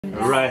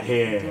right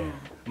here.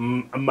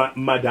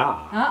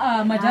 Mada.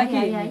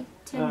 Madaki.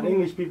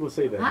 English people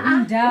say that.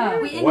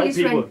 We White English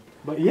people. friend.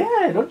 But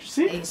yeah, don't you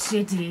see? It's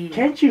shitty.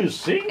 Can't you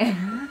see?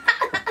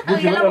 Don't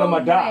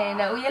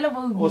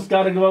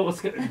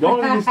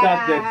even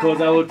start that because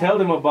I will tell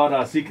them about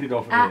our secret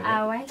of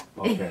Why?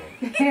 Okay.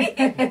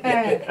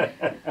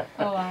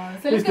 Oh wow.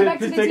 So let's go back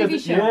to the TV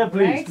show. Yeah,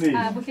 please, right? please.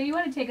 Buhle, you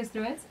want to take us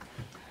through it?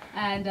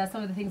 And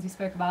some of the things we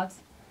spoke about.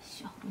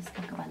 Sure, we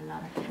spoke about a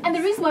lot of things. And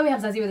the reason why we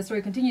have Zazi where the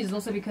story continues is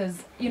also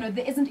because, you know,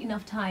 there isn't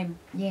enough time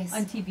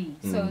on TV.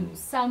 So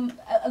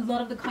a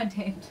lot of the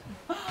content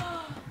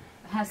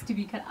has to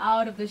be cut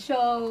out of the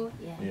show.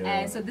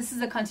 And so this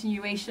is a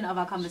continuation of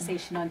our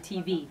conversation on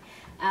TV.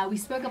 We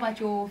spoke about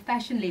your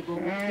fashion label,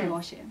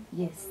 Buhle.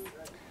 Yes.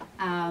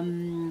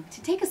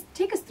 To take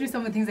us through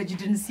some of the things that you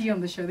didn't see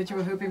on the show that you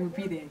were hoping would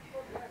be there.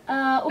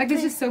 Like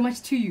there's just so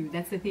much to you.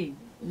 That's the thing.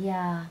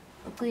 Yeah.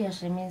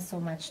 Buhle means so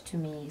much to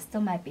me. It's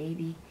still my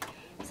baby.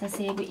 So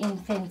say we're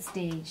infant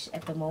stage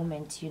at the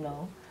moment, you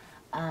know.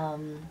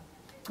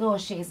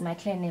 Buhle is my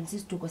clan name,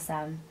 Sister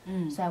Sam.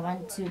 So I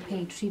want to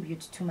pay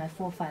tribute to my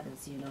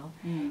forefathers, you know,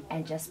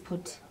 and just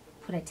put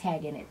a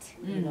tag in it,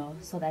 you know,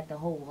 so that the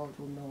whole world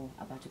will know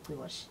about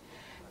Buhle.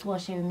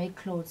 Buhle, we make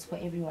clothes for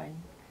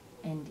everyone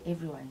and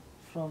everyone,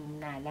 from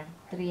Nala,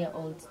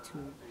 3-year-old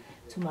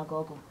to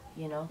Magogo,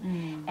 you know.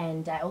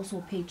 And I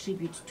also pay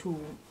tribute to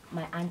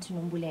my aunt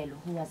Nombulelo,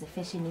 who was a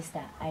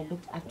fashionista. I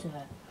looked up to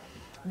her.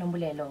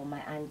 Nombulelo, my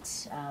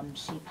aunt,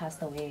 she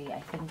passed away, I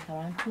think,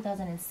 around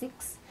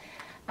 2006.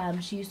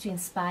 She used to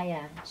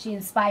inspire. She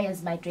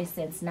inspires my dress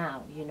sense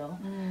now, you know.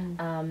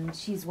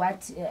 She's what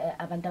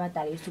abantu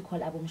abadala used to call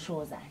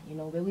abumshoza, you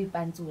know, where we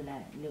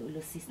banzula,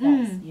 little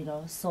sisters, you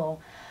know. So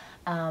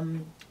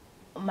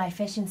my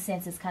fashion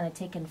sense is kind of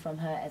taken from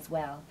her as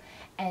well.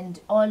 And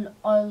all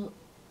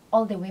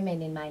the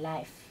women in my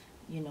life,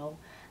 you know,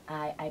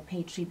 I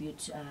pay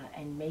tribute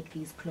and make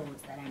these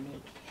clothes that I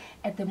make.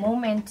 At the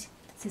moment,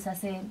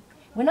 Sisase,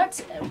 we're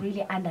not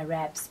really under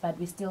wraps, but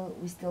we're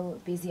still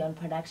busy on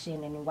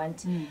production, and we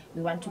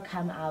want to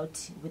come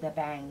out with a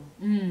bang,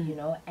 you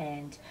know.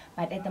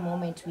 But at the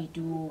moment we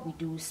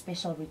do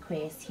special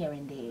requests here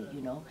and there,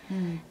 you know.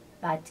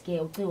 But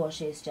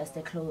Buhle is just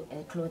a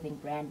clothing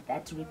brand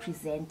that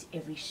represent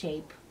every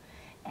shape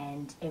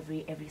and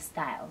every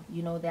style.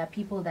 You know, there are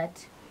people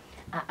that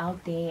are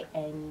out there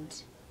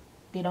and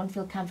they don't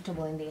feel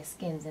comfortable in their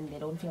skins and they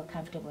don't feel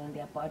comfortable in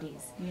their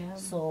bodies.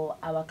 So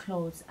our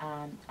clothes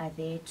are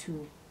there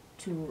to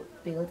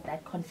build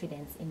that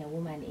confidence in a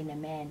woman, in a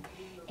man,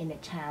 in a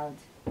child,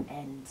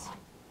 and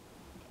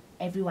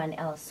everyone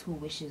else who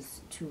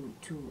wishes to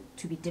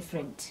be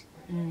different.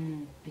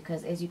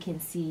 Because as you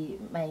can see,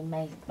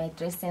 my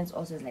dress sense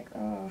also is like,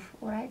 oh,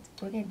 all right,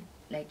 okay,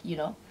 like, you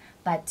know,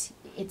 but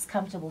it's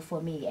comfortable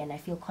for me and I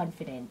feel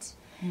confident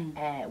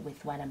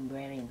with what I'm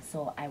wearing.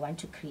 So I want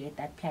to create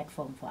that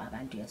platform for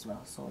Abantu as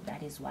well. So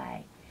that is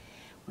why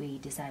I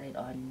decided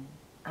on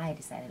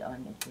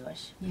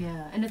Buhle.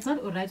 Yeah, and it's not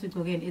alright with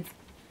Gogen. It's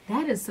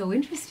that is so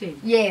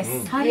interesting.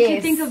 Yes. How did you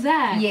think of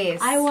that?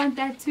 Yes. I want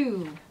that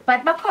too.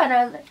 But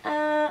Makona,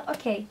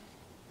 okay,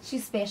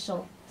 she's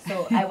special.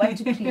 So I want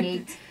to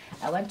create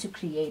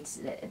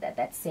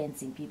that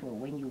sense in people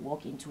when you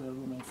walk into a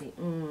room and say,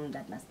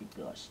 that must be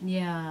Buhle.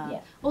 Yeah.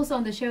 Also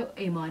on the show,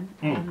 Amon,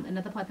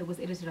 another part that was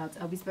edited out,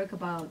 we spoke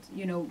about,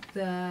 you know,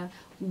 the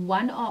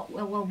one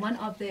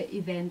of the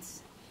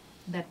events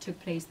that took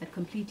place that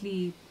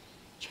completely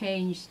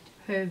changed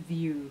her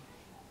view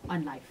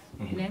on life,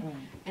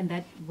 and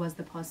that was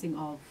the passing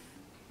of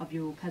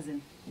your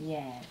cousin.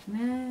 Yeah.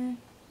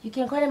 You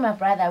can call him my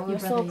brother. We were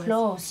so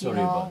close, Sorry,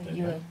 you know. about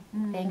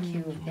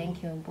that.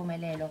 Thank you,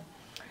 Mpumelelo.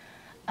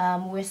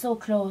 We were so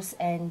close,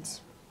 and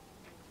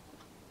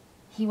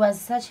he was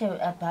such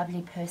a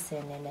bubbly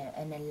person,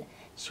 and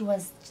she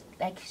was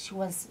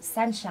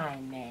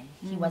sunshine, man.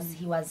 He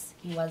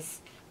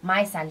was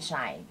my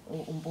sunshine,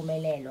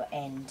 Mpumelelo,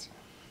 and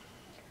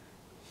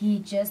he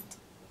just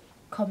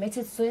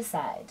committed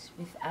suicide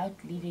without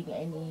leaving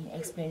any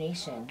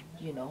explanation,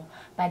 you know.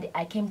 But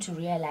I came to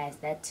realize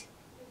that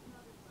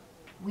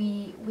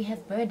we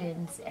have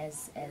burdens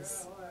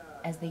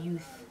as the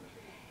youth,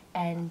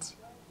 and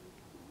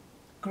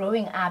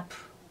growing up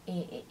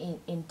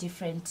in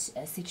different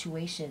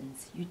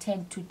situations, you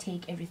tend to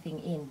take everything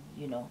in,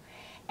 you know,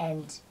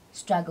 and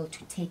struggle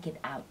to take it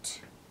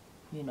out,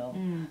 you know.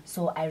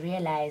 So I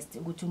realized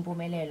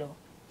Mpumelelo,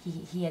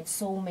 he had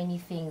so many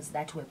things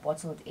that were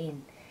bottled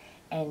in,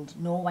 and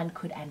no one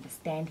could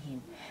understand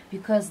him,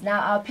 because now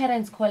our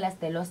parents call us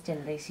the lost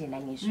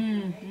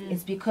generation.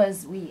 It's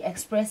because we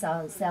express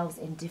ourselves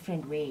in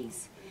different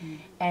ways,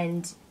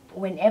 and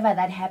whenever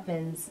that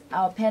happens,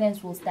 our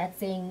parents will start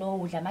saying, no,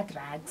 udlama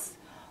drugs,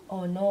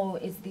 or no,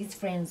 it's these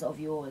friends of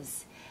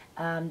yours,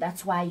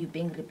 that's why you're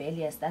being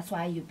rebellious, that's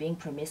why you're being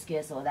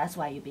promiscuous, or that's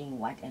why you're being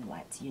what and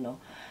what, you know.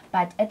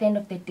 But at the end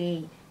of the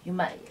day,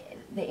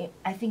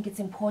 I think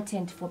it's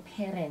important for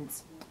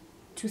parents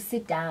to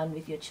sit down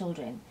with your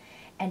children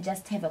and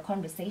just have a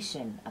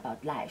conversation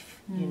about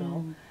life, you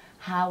know.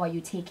 How are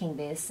you taking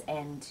this,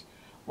 and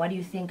what do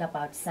you think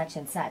about such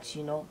and such,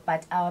 you know?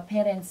 But our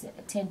parents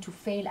tend to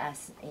fail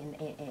us in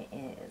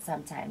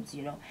sometimes,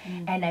 you know.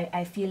 And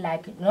I feel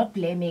like, not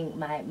blaming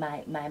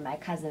my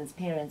cousin's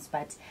parents,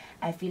 but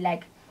I feel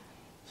like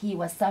he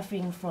was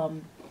suffering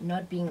from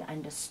not being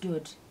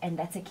understood, and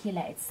that's a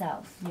killer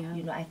itself. Yeah.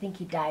 You know, I think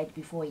he died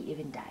before he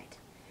even died,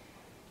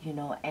 you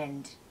know.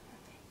 And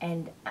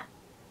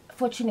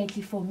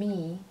fortunately for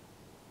me,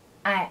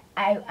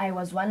 I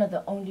was one of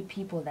the only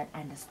people that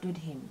understood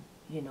him,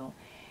 you know.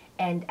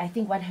 And I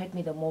think what hurt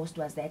me the most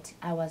was that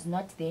I was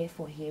not there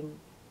for him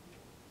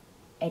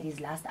at his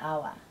last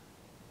hour,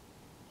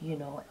 you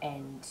know.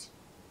 And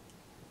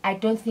I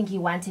don't think he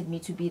wanted me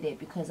to be there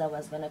because I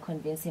was going to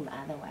convince him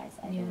otherwise.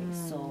 Anyway.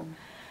 So,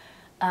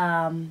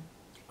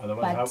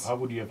 otherwise, how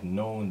would you have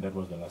known that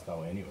was the last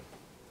hour anyway?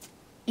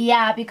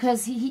 Yeah,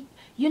 because he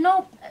you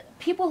know,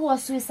 people who are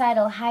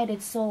suicidal hide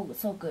it so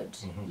good.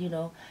 You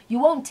know, you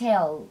won't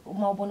tell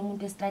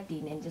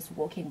and just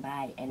walking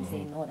by and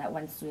say, no, that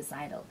one's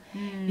suicidal,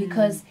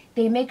 because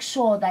they make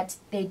sure that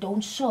they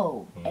don't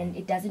show, and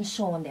it doesn't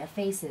show on their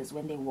faces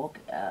when they walk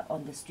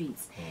on the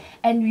streets.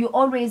 And you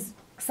always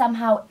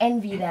somehow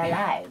envy their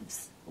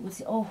lives. We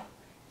say, oh,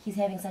 he's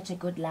having such a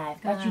good life,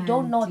 but you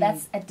don't know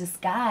that's a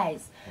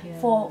disguise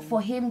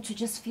for him to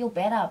just feel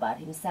better about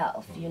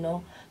himself, you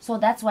know. So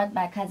that's what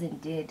my cousin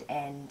did,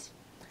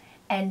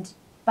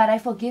 but I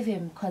forgive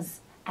him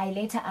because I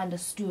later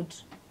understood,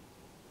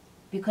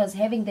 because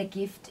having the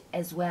gift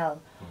as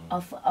well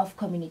of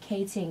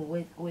communicating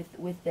with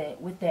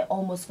the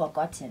almost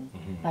forgotten,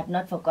 but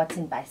not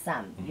forgotten by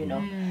some, you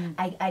know,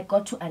 I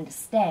got to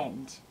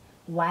understand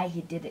why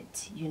he did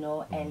it, you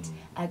know. And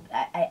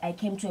I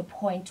came to a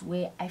point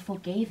where I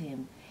forgave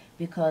him,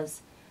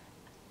 because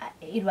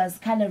it was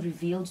kind of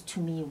revealed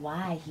to me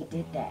why he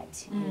did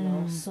that, you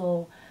know.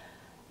 So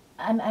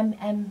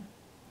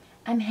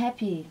I'm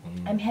happy.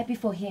 I'm happy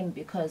for him,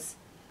 because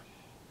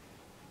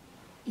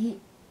he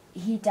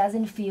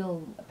doesn't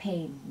feel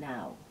pain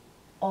now,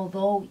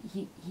 although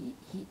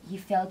he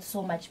felt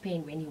so much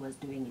pain when he was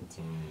doing it.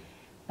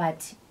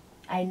 But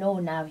I know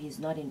now he's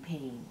not in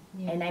pain,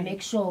 and I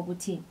make sure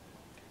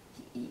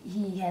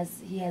he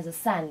has a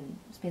son,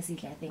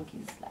 specifically I think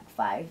he's like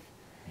 5.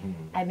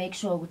 I make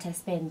sure I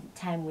spend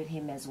time with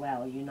him as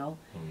well, you know,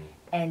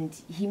 and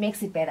he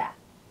makes it better.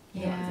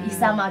 He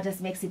somehow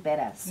just makes it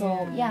better.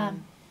 So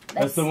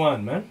that's the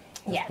one, man.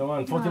 That's the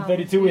one.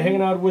 1432, we're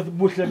hanging out with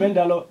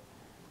Buhlebendalo.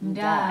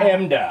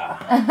 Mda.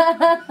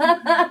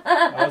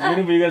 I was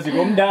waiting for you guys to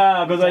go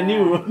Mda, because I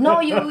knew. No,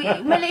 you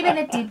believe in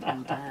a deep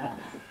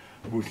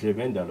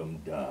Buhlebendalo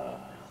Mda.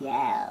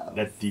 Yeah.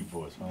 That deep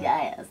voice, man.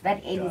 Yes,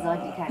 that 80s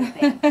only kind of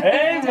thing.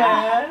 Hey,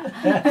 man.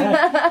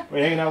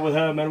 We're hanging out with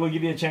her, man. We'll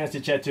give you a chance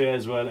to chat to her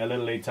as well a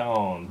little later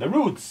on. The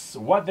Roots,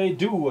 what they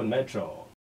do on Metro.